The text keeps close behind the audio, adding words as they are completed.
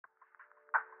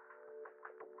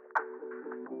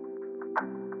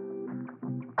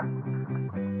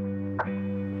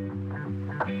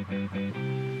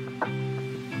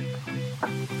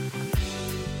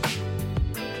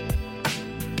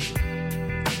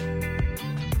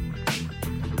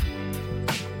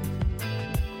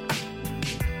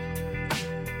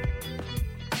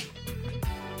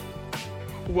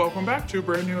Welcome back to a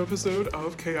brand new episode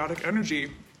of Chaotic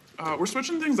Energy. We're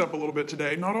switching things up a little bit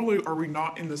today. Not only are we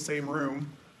not in the same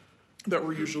room that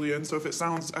we're usually in, so if it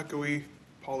sounds echoey,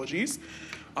 apologies.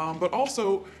 But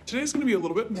also, today's going to be a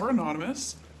little bit more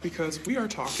anonymous because we are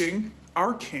talking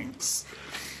our kinks.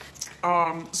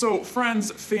 So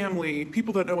friends, family,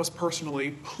 people that know us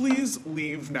personally, please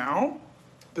leave now.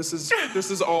 This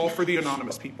is all for the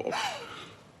anonymous people.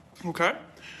 Okay?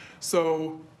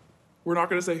 So we're not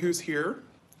going to say who's here.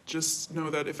 Just know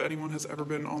that if anyone has ever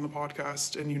been on the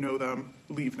podcast and you know them,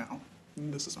 leave now.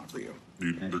 This is not for you. Do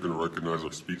you think they're going to recognize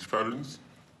our speech patterns?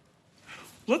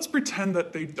 Let's pretend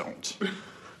that they don't.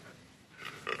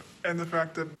 And the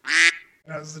fact that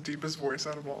has the deepest voice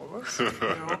out of all of us.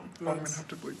 Yeah, I'm going to have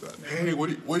to bleep that name. Hey, what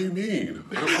do you mean?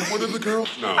 I'm one of the girls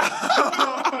now.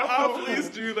 Oh, please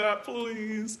do that,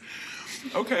 please.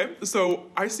 Okay, so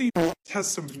I see has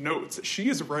some notes. She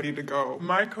is ready to go.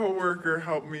 My coworker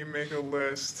helped me make a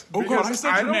list. Oh God, I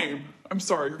said your don't- name. I'm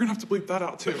sorry. You're gonna have to bleep that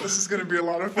out too. This is going to be a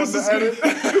lot of fun This to is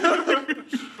edit.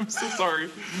 I'm so sorry.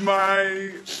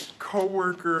 My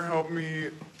coworker helped me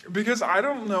because I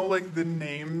don't know like the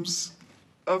names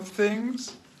of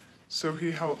things, so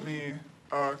he helped me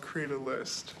create a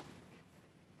list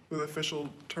with official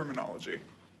terminology.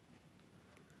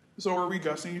 So are we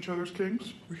guessing each other's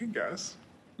kinks? We can guess.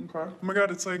 Okay. Oh my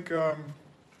god, it's like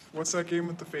what's that game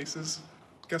with the faces?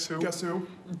 Guess who? Guess who?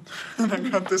 And I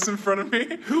got this in front of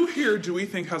me. Who here do we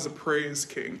think has a praise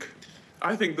kink?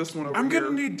 I think this one over I'm here.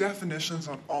 gonna need definitions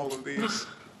on all of these.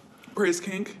 Praise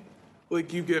kink?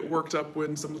 Like you get worked up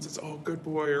when someone says, "Oh, good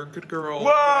boy" or "good girl." Whoa,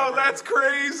 whatever. that's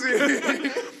crazy!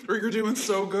 Or you're doing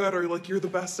so good, or like you're the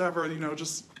best ever. You know,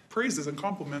 just praises and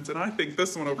compliments. And I think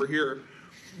this one over here.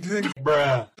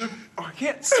 Bruh. Oh, I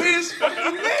can't say his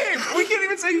fucking name. We can't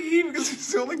even say he because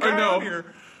he's the only guy I know. on here.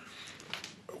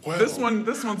 Well, This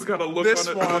one's got a look This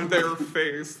on one. their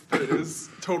face that is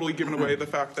totally giving away the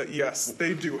fact that yes,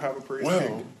 they do have a praise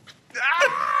well,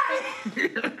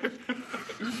 kink.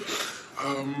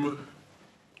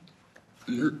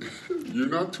 you're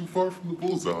not too far from the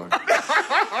bullseye.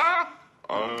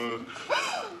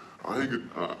 I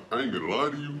ain't gonna lie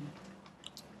to you.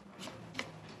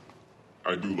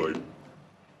 I do like.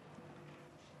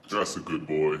 That's a good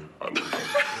boy. I like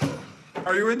that.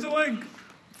 Are you into like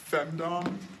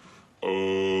femdom?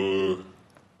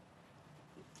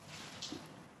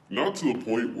 Not to the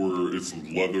point where it's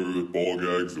leather, ball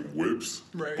gags, and whips,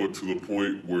 Right. but to the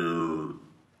point where,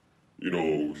 you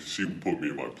know, she can put me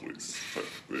in my place type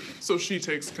of thing. So she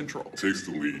takes control. Takes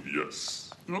the lead, yes.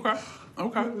 Okay.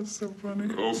 Okay. That's so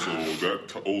funny. Also,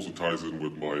 that also ties in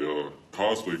with my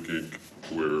cosplay kink,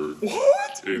 where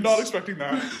What? It's- Not expecting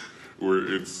that. where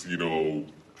it's, you know,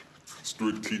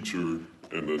 strict teacher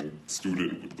and then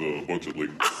student with a bunch of like.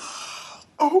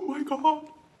 Oh my god.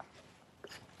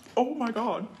 Oh my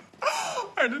god.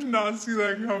 I did not see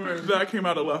that coming. That came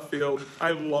out of left field.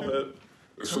 I love it.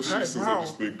 Especially Okay, since wow. I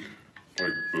just think,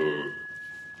 like,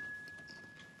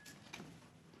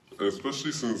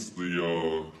 especially since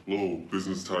the little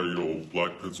business tie, you know,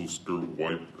 black pencil skirt,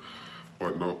 white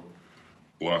button up,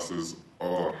 glasses,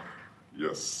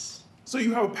 yes. So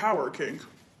you have a power kink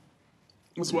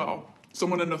as well.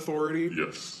 Someone in authority.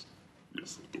 Yes.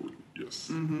 Yes, authority,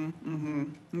 yes.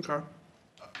 Okay.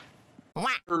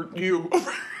 Or you.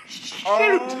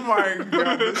 Oh my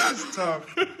god, this is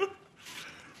tough.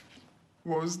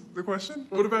 What was the question?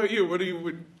 What about you? What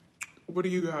do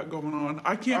you got going on?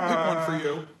 I can't pick one for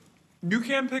you. You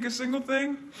can't pick a single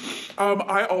thing?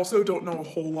 I also don't know a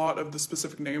whole lot of the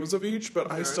specific names of each,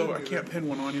 but I didn't can't either. pin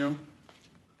one on you.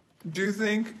 Do you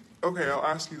think, okay, I'll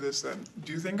ask you this then.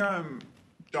 Do you think I'm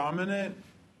dominant,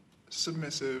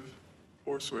 submissive,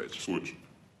 or switch? Switch.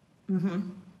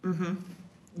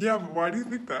 Yeah, but why do you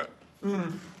think that?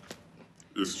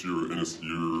 It's your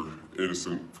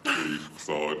innocent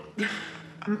facade.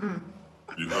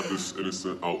 You have this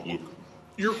innocent outlook.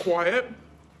 You're quiet,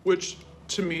 which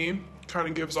to me kind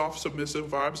of gives off submissive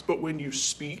vibes, but when you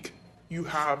speak, you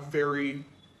have very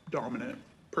dominant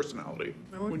personality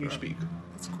I like when you that. speak.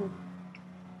 That's cool.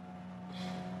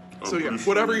 So yeah, pretty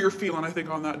whatever sure- you're feeling, I think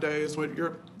on that day is what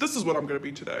this is what I'm gonna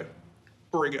be today.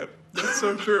 Bring it. That's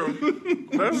so true.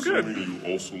 That's good. Assuming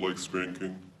you also like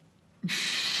spanking.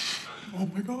 Oh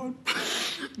my god.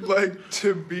 Like,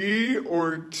 to be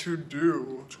or to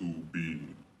do? To be.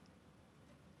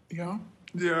 Yeah.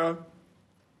 Yeah.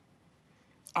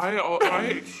 I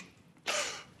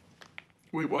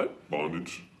Wait, what?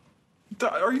 Bondage.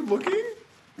 Are you looking?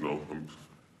 No,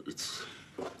 it's...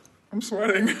 I'm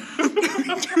sweating.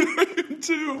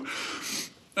 Too.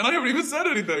 And I haven't even said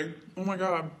anything. Oh my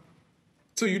god.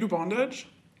 So you do bondage?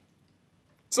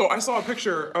 So I saw a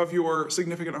picture of your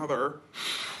significant other,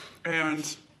 and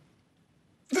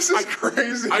This is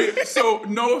crazy. so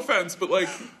no offense, but like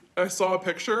I saw a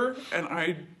picture,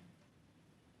 and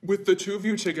with the two of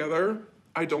you together,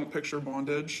 I don't picture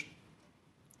bondage.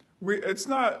 It's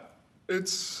not.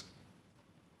 It's.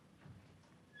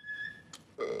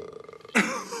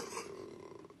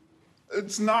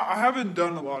 It's not. I haven't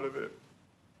done a lot of it,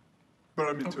 but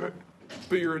I'm into it.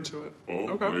 But you're into it. Oh,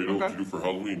 Okay. now you know what Okay. to do for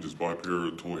Halloween. Just buy a pair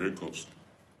of toy handcuffs.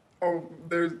 Oh,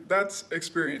 that's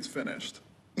experience finished.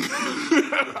 I'm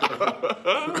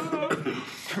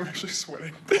actually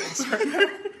sweating balls right now.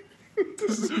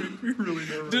 This is making me really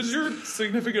nervous. Did your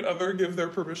significant other give their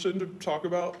permission to talk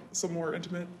about some more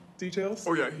intimate details?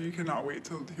 Oh yeah, he cannot wait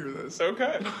to hear this.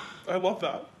 Okay. I love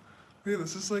that. Yeah,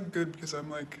 this is like good because I'm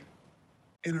like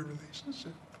in a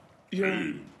relationship. Yeah.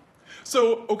 Hey,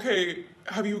 So, okay,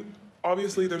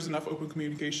 obviously there's enough open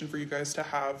communication for you guys to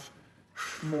have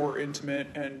more intimate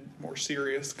and more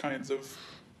serious kinds of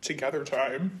together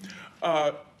time.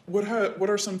 What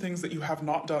are some things that you have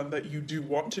not done that you do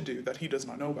want to do that he does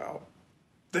not know about?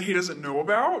 That he doesn't know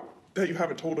about? That you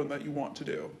haven't told him that you want to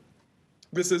do?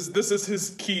 This is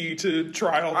his key to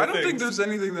try all the I don't think things. there's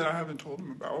anything that I haven't told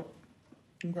him about.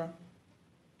 Okay.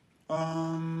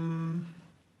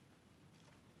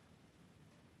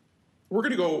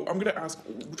 I'm gonna ask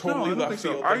totally no, I don't left think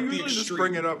so. field. I like the usually just extreme.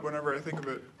 bring it up whenever I think of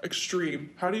it.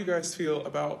 Extreme. How do you guys feel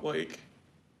about like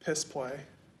piss play?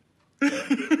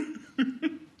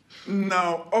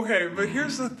 No, okay, but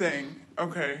here's the thing.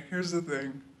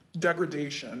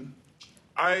 Degradation.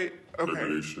 Okay.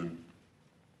 degradation.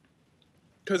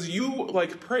 Because you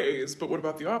like praise, but what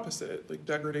about the opposite? Like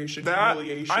degradation, That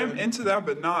humiliation. I'm into that,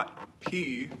 but not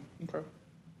pee. Okay.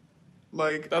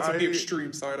 Like That's like the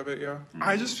extreme side of it, yeah.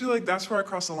 I just feel like that's where I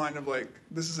cross the line of like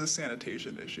this is a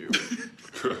sanitation issue.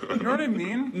 You know what I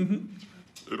mean?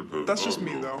 It depends. That's I just don't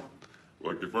me know. though.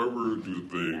 Like, if I were to do the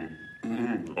thing,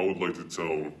 I would like to tell,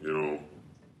 you know,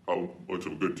 how much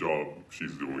of a good job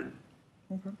she's doing.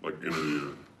 Okay. Like, in her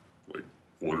ear. Like,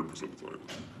 400% of the time.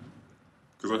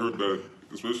 Because I heard that,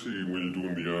 especially when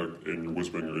you're doing the act and you're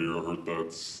whispering in her ear, I heard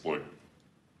that's, like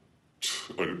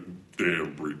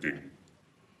damn breaking.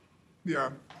 Yeah.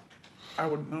 I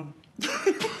wouldn't know.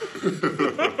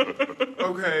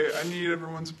 Okay, I need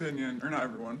everyone's opinion. Or not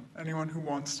everyone. Anyone who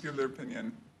wants to give their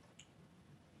opinion.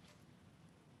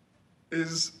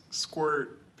 Is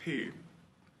squirt pee?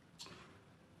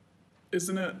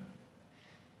 Isn't it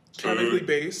chemically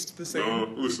based the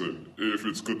same? Listen, if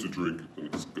it's good to drink, then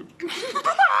it's good.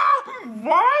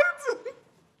 What?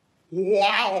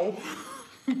 Wow.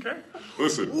 Okay.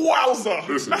 Listen. Wowza.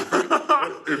 Listen,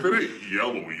 if it ain't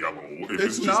yellow, if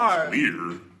it's just not.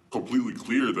 clear, completely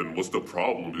clear, then what's the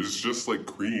problem? It's just like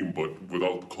cream, but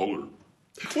without the color.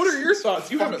 What are your thoughts?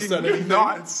 You haven't said anything.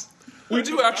 Nuts. We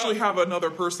do actually have another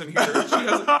person here.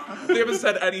 They haven't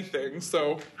said anything,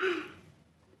 so.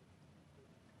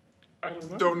 I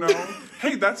don't know. Don't know.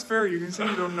 Hey, that's fair. You can say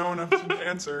you don't know enough to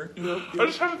answer. I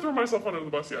just haven't thrown myself under the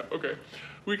bus yet. Okay.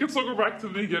 We can still go back to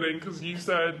the beginning because you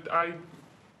said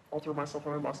I'll throw myself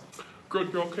under the bus.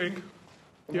 Good girl kink.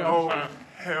 Yeah. Oh, Uh,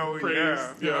 hell praise.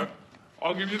 yeah. Yeah.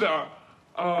 I'll give you that.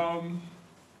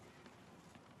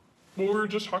 What we were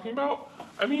just talking about?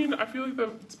 I mean, I feel like that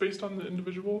it's based on the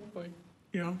individual. Like,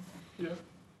 Yeah. yeah.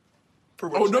 For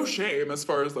what Oh, no shame as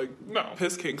far as like No.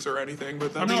 piss kinks or anything,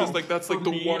 but that's No. just like that's like For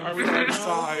the me, one I would say no.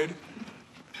 side.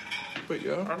 But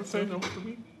yeah. I would say no for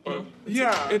me. But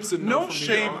Yeah, it's a no no for me,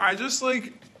 shame. yeah. I just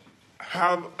like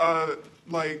have a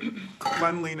like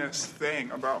cleanliness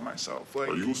thing about myself. Like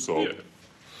Are you a sub? yeah.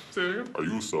 Say that again? Are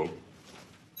you a sub? What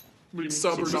do you mean?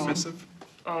 Sub or dom? submissive.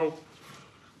 Oh.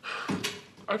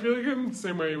 I feel like in the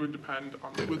same way it would depend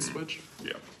on the It would switch.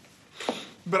 Yeah.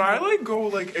 But I like go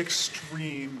like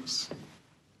extremes.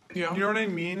 Yeah. You know what I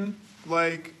mean?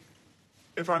 Like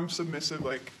if I'm submissive,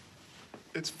 like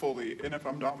it's fully, and if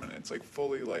I'm dominant, it's like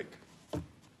fully like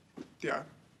yeah.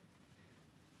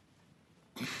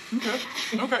 Okay.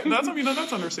 Okay.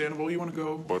 That's understandable. You want to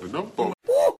go. But enough about.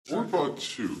 What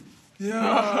about you?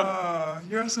 Yeah,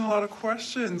 you're asking a lot of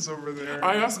questions over there.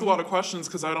 I ask a lot of questions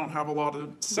because I don't have a lot to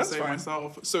That's say fine.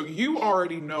 myself. So you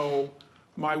already know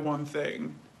my one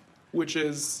thing, which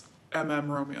is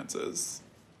romances,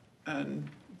 and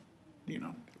you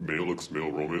know, Male X male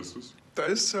romances?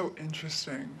 That is so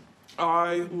interesting.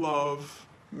 I love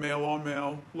male on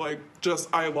male. Like, just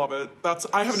I love it.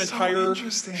 I have an So entire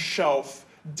interesting. shelf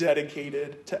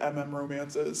dedicated to MM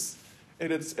romances.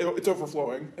 It's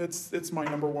overflowing. It's my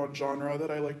number one genre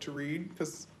that I like to read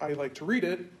because I like to read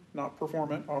it, not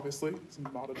perform it. Obviously, 'cause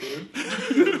I'm not a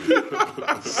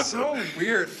dude. So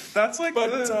weird. That's like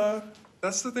But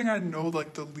that's the thing I know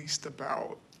like the least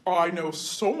about. oh, I know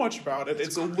so much about it.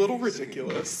 It's a little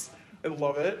ridiculous. I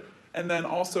love it. And then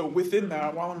also within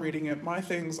that, while I'm reading it, my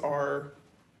things are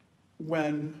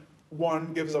when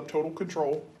one gives up total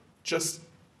control, just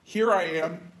here I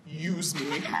am, use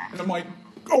me. And I'm like,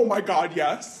 oh my God,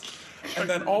 yes. And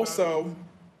then also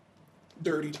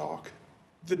dirty talk.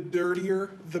 The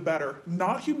dirtier, the better.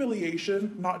 Not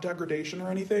humiliation, not degradation or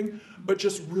anything, but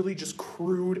just really just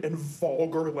crude and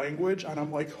vulgar language. And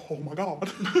I'm like, oh my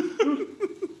God.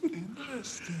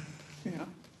 Interesting. Yeah.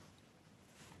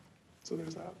 So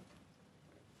there's that.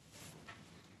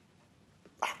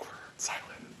 Awkward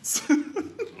silence.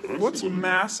 What's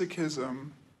masochism?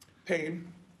 Pain.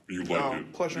 You like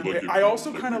it. Pleasure and You like pain. it. I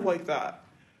also Like kind of it. like that.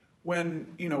 When,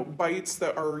 bites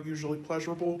that are usually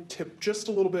pleasurable tip just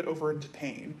a little bit over into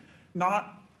pain.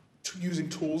 Not using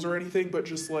tools or anything, but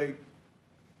just like,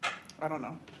 I don't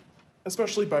know.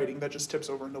 Especially biting that just tips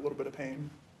over into a little bit of pain.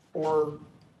 Or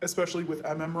especially with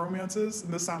MM romances,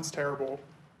 and this sounds terrible.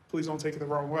 Please don't take it the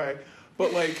wrong way.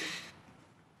 But like,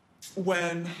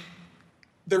 when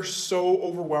they're so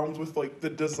overwhelmed with like the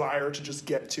desire to just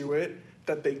get to it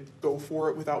that they go for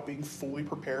it without being fully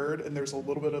prepared, and there's a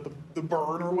little bit of the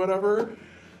burn or whatever.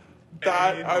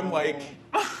 That I'm like,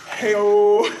 hey,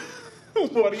 what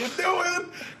are you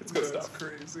doing? It's good That's stuff.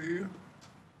 crazy.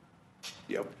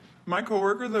 Yep. My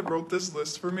coworker that wrote this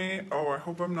list for me, I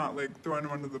hope I'm not like throwing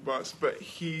him under the bus, but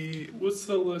What's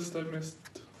the list I missed?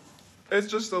 it's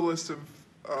just a list of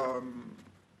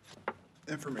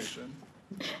information.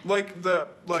 Like the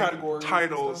Categories and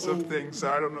titles stuff. of things.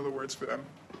 I don't know the words for them.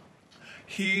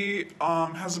 He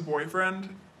has a boyfriend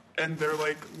and they're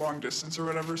like long distance or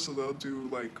whatever, so they'll do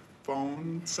like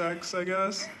phone sex, I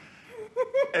guess.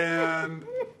 And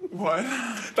what?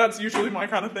 That's usually my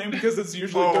kind of thing because it's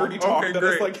usually Oh, dirty talk okay, that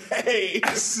is great. like, hey.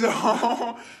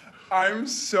 So I'm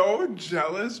so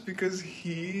jealous because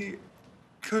he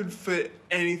could fit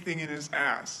anything in his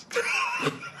ass.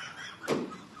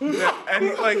 Yeah,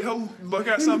 and he'll look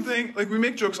at something, like we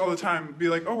make jokes all the time, be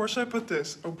like, oh, where should I put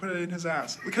this? Oh, put it in his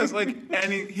ass. Because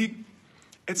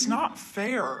it's not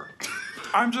fair.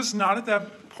 I'm just not at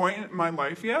that point in my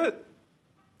life yet.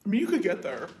 I mean, you could get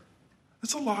there.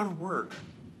 It's a lot of work.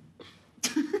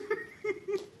 The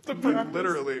Like, practice.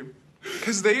 literally.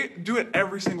 Because they do it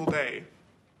every single day.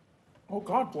 Oh,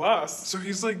 God bless. So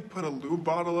he's like put a lube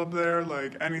bottle up there,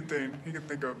 like anything he can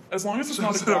think of. As long as it's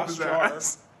not a Shoves it up glass his jar.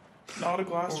 ass. Not a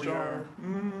glass Oh, jar.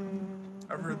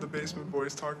 I've heard the Basement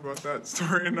Boys talk about that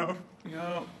story enough.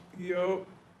 Yup.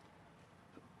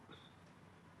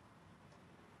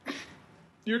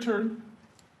 Your turn.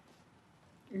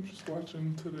 I'm just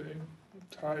watching today. I'm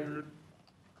tired.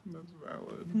 That's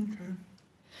valid. Okay.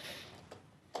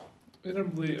 And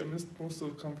I'm late. I missed most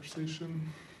of the conversation.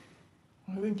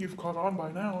 I think you've caught on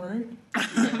by now, right?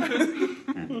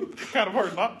 Kind of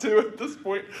hard not to at this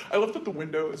point. I love that the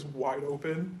window is wide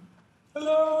open.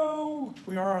 Hello!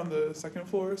 We are on the second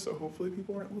floor, so hopefully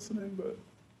people aren't listening, but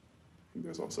I think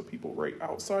there's also people right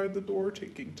outside the door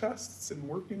taking tests and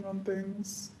working on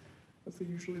things, as they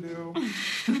usually do.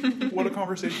 What a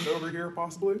conversation to overhear,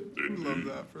 possibly. I love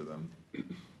that for them.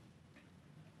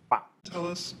 Tell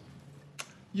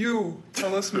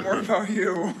us more about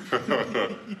you.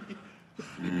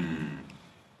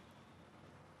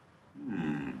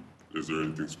 Is there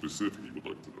anything specific you would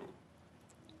like to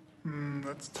know?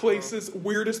 That's tough. Places,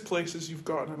 weirdest places you've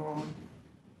gotten it on.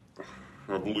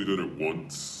 I've only done it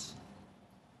once.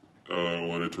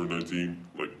 When I turned 19,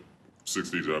 like 6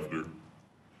 days after.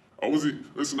 Listen,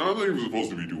 I think I was supposed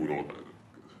to be doing all that.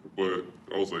 But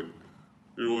I was like,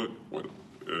 you know what? Why not?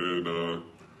 And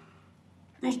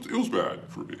it was bad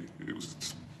for me. It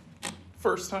was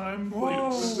First time? Whoa,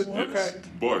 Yes. okay. yes.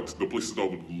 But the places I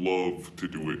would love to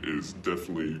do it is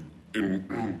definitely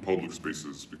in public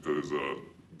spaces because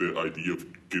the idea of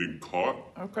getting caught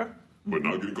Okay. but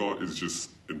not getting caught is just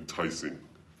enticing.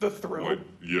 The thrill. Like,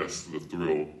 yes, the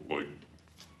thrill. Like,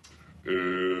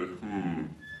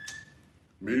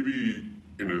 maybe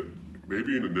in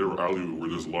a narrow alley where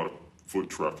there's a lot of foot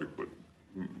traffic, but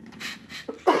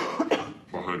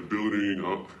behind a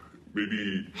building,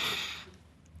 maybe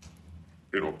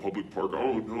in a public park. I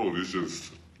don't know.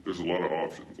 There's a lot of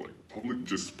options. Like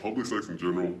public sex in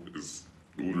general is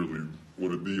literally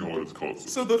one of the hardest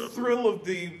concepts. So the ever. thrill of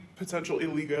the potential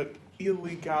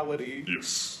illegality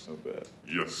Yes. of it.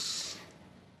 Yes.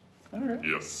 All right.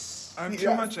 Yes. I have too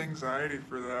Yeah. much anxiety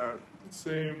for that.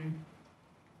 Same.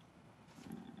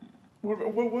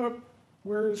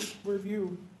 Where have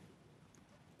you?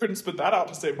 Couldn't spit that out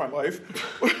to save my life.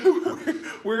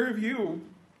 Where have you?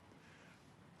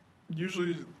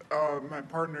 Usually, my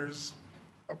partner's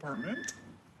apartment.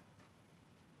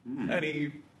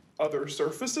 Any other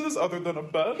surfaces other than a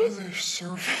bed? Other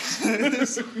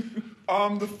surfaces.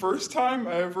 The first time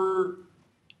I ever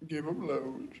gave a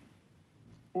blowj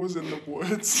was in the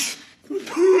woods.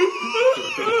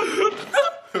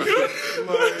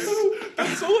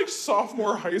 So like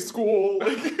sophomore high school,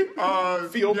 like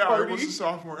field yeah, party. I was a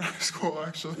sophomore in high school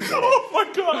actually. Oh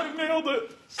my god, I nailed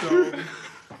it. So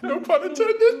No pun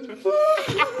intended.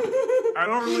 I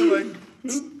don't really like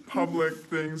public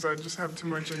things. I just have too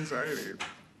much anxiety.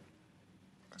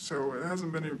 So it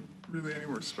hasn't been really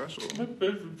anywhere special. My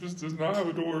bedroom just does not have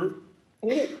a door.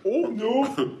 Oh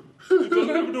no. It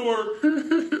doesn't have a door.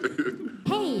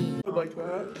 Like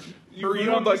that. You Or go you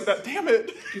down would like the- that. Damn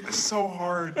it. It's so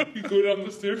hard. You go down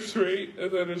the stairs straight,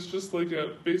 and then it's just like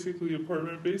a basically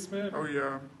apartment basement, Oh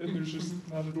yeah. and there's just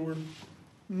not a door.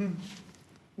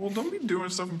 Well, don't be doing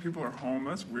stuff when people are home.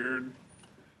 That's weird.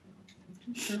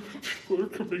 People are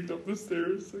coming up the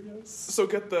stairs, I guess. So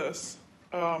get this.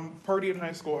 Party in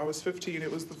high school. I was 15.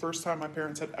 It was the first time my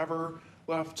parents had ever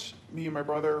left me and my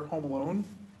brother home alone.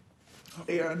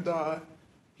 And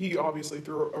he obviously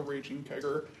threw a raging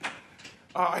kegger.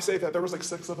 I say that there was like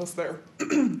 6 of us there.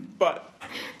 But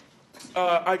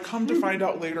I come to find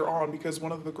out later on, because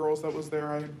one of the girls that was there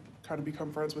I had kind of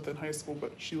become friends with in high school,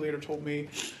 but she later told me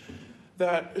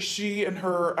that she and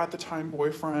her at the time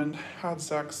boyfriend had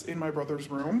sex in my brother's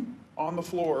room on the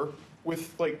floor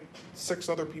with like 6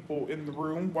 other people in the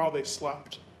room while they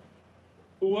slept.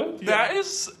 What? That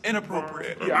is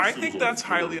inappropriate. Yeah. Yeah, I think that's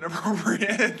highly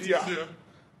inappropriate. Yeah.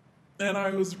 And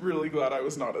I was really glad I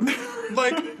was not in there.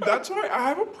 Like, that's why I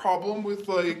have a problem with,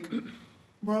 like,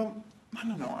 well, I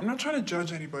don't know. I'm not trying to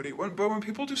judge anybody. But when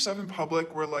people do stuff in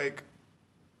public where, like,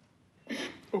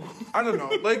 I don't know.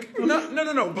 Like,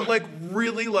 no. But, like,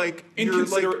 really, like, you're,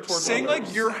 Inconsiderate like, towards saying, others.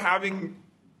 like, you're having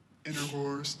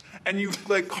intercourse and you,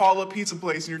 like, call a pizza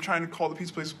place and you're trying to call the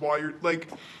pizza place while you're, like,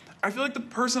 I feel like the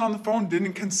person on the phone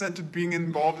didn't consent to being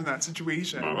involved in that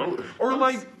situation. Or,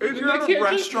 like, if you're at a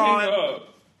restaurant.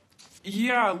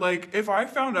 Yeah, like, if I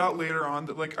found out later on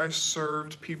that, like, I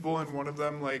served people and one of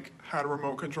them, like, had a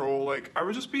remote control, like, I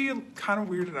would just be kind of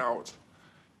weirded out.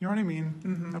 You know what I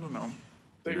mean? I don't know.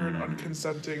 That you're an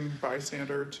unconsenting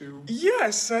bystander to.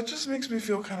 Yes, that just makes me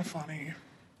feel kind of funny.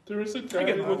 There was a guy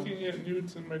get that. looking at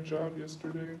nudes in my job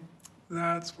yesterday.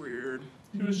 That's weird.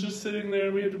 He was just sitting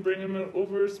there. We had to bring him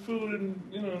over his food, and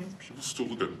People still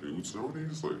look at nudes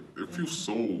nowadays. Like, it feels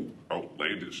so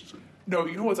outlandish to me. No,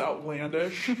 you know what's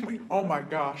outlandish? Oh my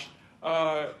gosh.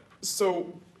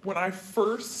 So when I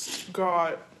first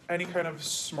got any kind of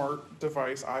smart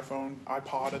device, iPhone,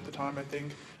 iPod at the time, I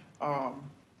think,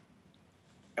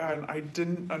 and I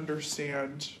didn't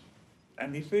understand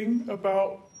anything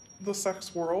about the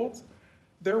sex world.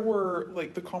 There were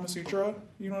like the Kama Sutra,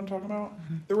 you know what I'm talking about?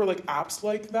 There were like apps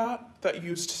like that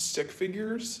used stick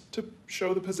figures to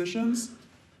show the positions,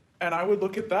 and I would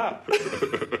look at that.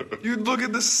 You'd look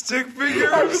at the stick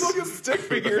I would figures? look at stick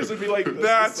figures and be like, this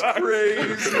That's is sex.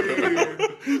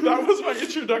 crazy. That was my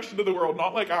introduction to the world,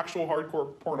 not like actual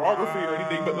hardcore pornography or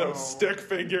anything, but Wow. those stick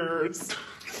figures.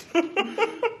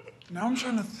 Now I'm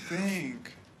trying to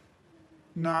think.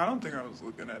 No, I don't think I was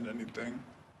looking at anything.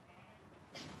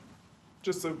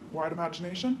 Just a wide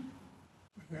imagination.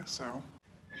 I guess so.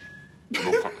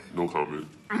 No comment.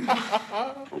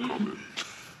 No comment.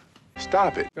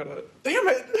 Stop it. Gotta, damn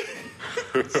it!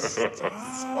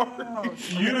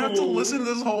 You're gonna have to listen to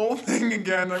this whole thing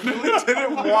again. I really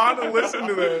didn't want to listen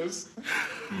to this.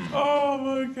 Oh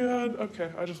my god. Okay,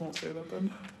 I just won't say that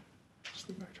then. Just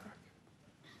the backtrack.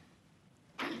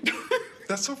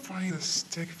 That's so funny, the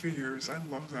stick figures. I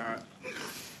love that.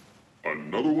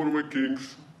 Another one of my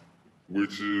kinks,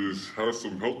 which has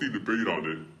some healthy debate on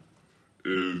it,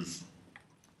 is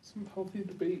some healthy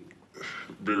debate.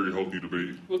 very healthy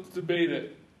debate. Let's debate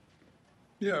it.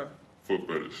 Yeah. Foot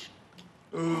fetish.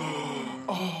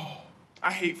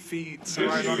 I hate feet, so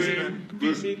I don't even.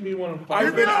 Feet make me want to I've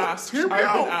vomit. been asked. Hear me I've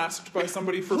out. been asked by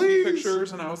somebody for Please. feet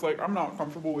pictures, and I was like, I'm not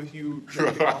comfortable with you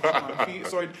jerking off on my feet.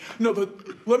 So I no, but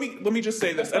let me just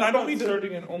say this, and I don't mean to.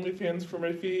 starting an OnlyFans for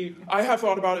my feet. I have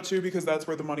thought about it too because that's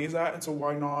where the money's at, and so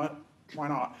why not? Why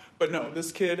not? But no,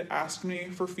 this kid asked me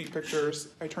for feet pictures.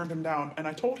 I turned him down, and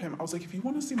I told him, I was like, if you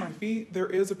want to see my feet, there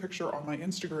is a picture on my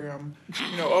Instagram,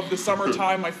 of the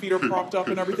summertime. My feet are propped up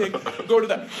and everything. Go to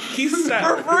that. He said,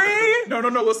 For free? No,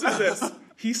 listen to this.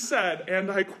 He said,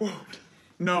 and I quote,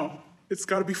 no, It's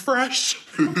got to be fresh.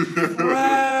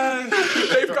 Fresh.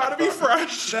 They've got to be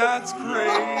fresh. That's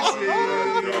crazy.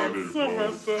 God, it's So fun.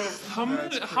 messed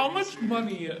up. How much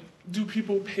money do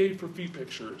people pay for feet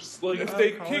pictures? Like, If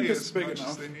they Probably kink is as big much enough.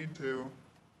 as they need to.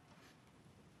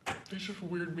 they just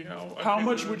weird me out. How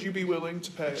much would you be willing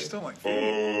to pay? I just don't like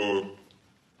feet.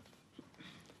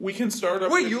 We can start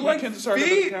up. Wait, you like can start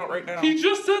feet? an account right now. He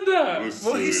just said that.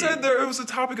 Well, he said there it was a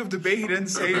topic of debate. He didn't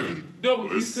say No,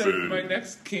 he said Listen. my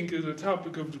next kink is a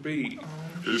topic of debate.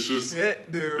 It's just,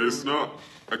 shit, dude. it's not.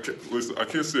 I can't listen. I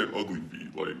can't stand ugly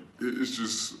feet. Like it's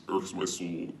just irks my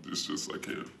soul. It's just I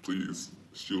can't. Please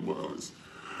shield my eyes.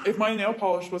 If my nail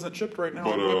polish wasn't chipped right now,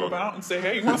 But, I'd whip them out and say,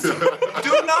 "Hey, you want some?"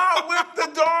 Do not whip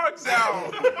the dogs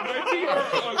out. My feet are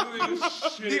ugly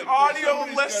as shit. The but audio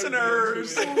somebody's gotta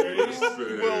listeners be into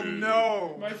it, right? will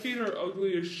know. My feet are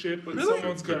ugly as shit, but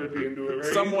someone's gotta be into it,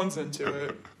 right? Someone's into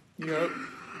it. Yep.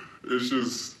 It's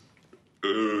just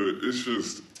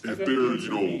if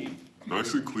they're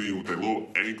nice and clean with that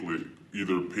little anklet,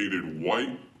 either painted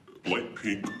white, light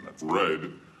pink,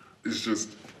 red. It's just.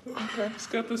 Okay, it's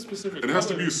got the specific. It has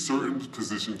to be a colors. certain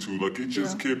position too. Like it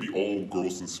just Yeah. can't be all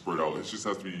gross and spread out. It just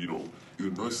has to be,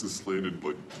 either nice and slanted.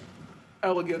 Like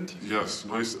Elegant. yes,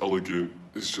 nice, elegant.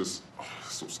 It's just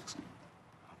so sexy.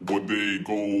 Would they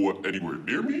go anywhere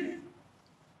near me?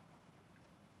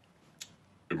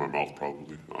 In my mouth,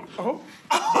 probably. I don't know.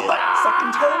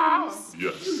 Oh. Sucking toes.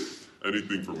 Yes,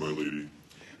 anything for my lady.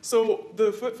 So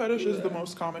the foot fetish is the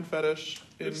most common fetish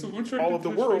in If someone tried all to of the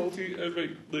touch my world feet,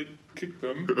 I'd like kick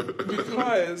them.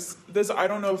 because this. I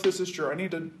don't know if this is true.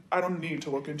 I don't need to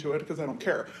look into it because I don't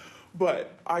care.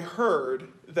 But I heard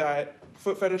that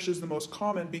foot fetish is the most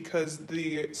common because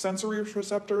the sensory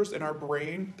receptors in our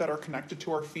brain that are connected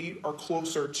to our feet are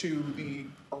closer to the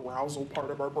arousal part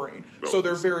of our brain. So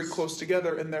they're very close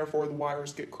together, and therefore the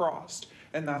wires get crossed,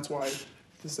 and that's why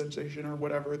the sensation or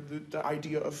whatever the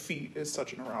idea of feet is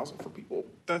such an arousal for people.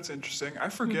 That's interesting. I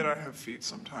forget I have feet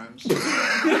sometimes. They're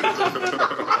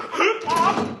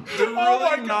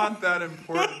really not that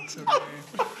important to me.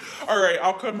 All right,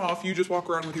 I'll cut them off. You just walk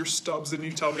around with your stubs and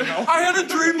you tell me how. I had a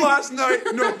dream last night.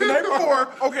 No, the night before.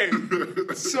 Okay,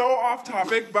 so off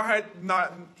topic, but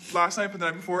not last night, but the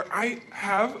night before. I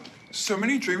have so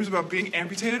many dreams about being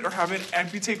amputated or having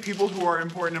amputate people who are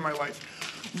important in my life.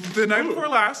 The night before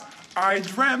last, I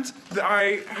dreamt that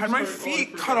I had my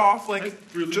feet cut off, like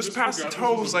really just just past the forgot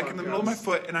this was toes, a like in the middle of my podcast.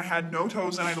 foot, and I had no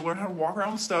toes, and I had to learn how to walk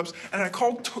around with stubs. And I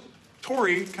called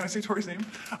Tori. Can I say Tori's name?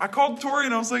 I called Tori,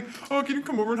 and I was like, "Oh, can you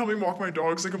come over and help me walk my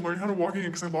dogs? Like I'm learning how to walk again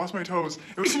because I lost my toes."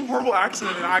 It was some horrible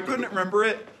accident, and I couldn't remember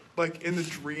it, like in the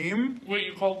dream. Wait,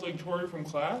 you called like Tori from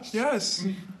class? Yes.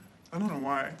 I don't know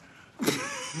why.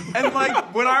 And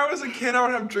like when I was a kid, I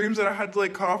would have dreams that I had to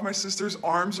like cut off my sister's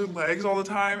arms or legs all the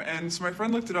time. And so my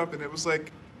friend looked it up, and it was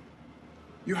like,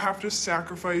 you have to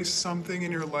sacrifice something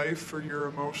in your life for your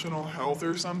emotional health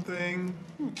or something,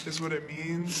 is what it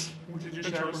means. What did you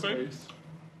Interesting. sacrifice?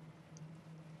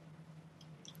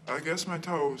 I guess my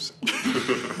toes.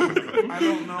 I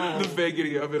don't know. The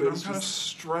vaguity of it I'm is kind of just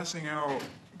stressing out.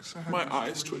 'cause I have my these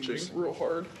eyes dreams. twitching real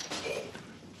hard.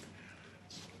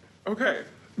 Okay.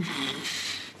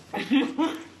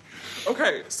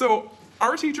 Okay, so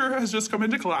our teacher has just come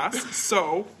into class,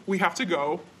 so we have to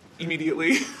go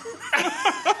immediately.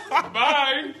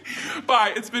 Bye.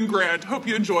 Bye. It's been grand. Hope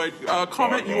you enjoyed.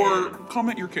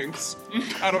 Comment your kinks.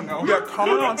 I don't know. Yeah,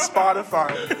 comment on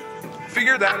Spotify.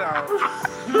 Figure that out.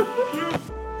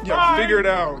 Yeah, figure it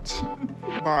out.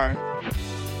 Bye.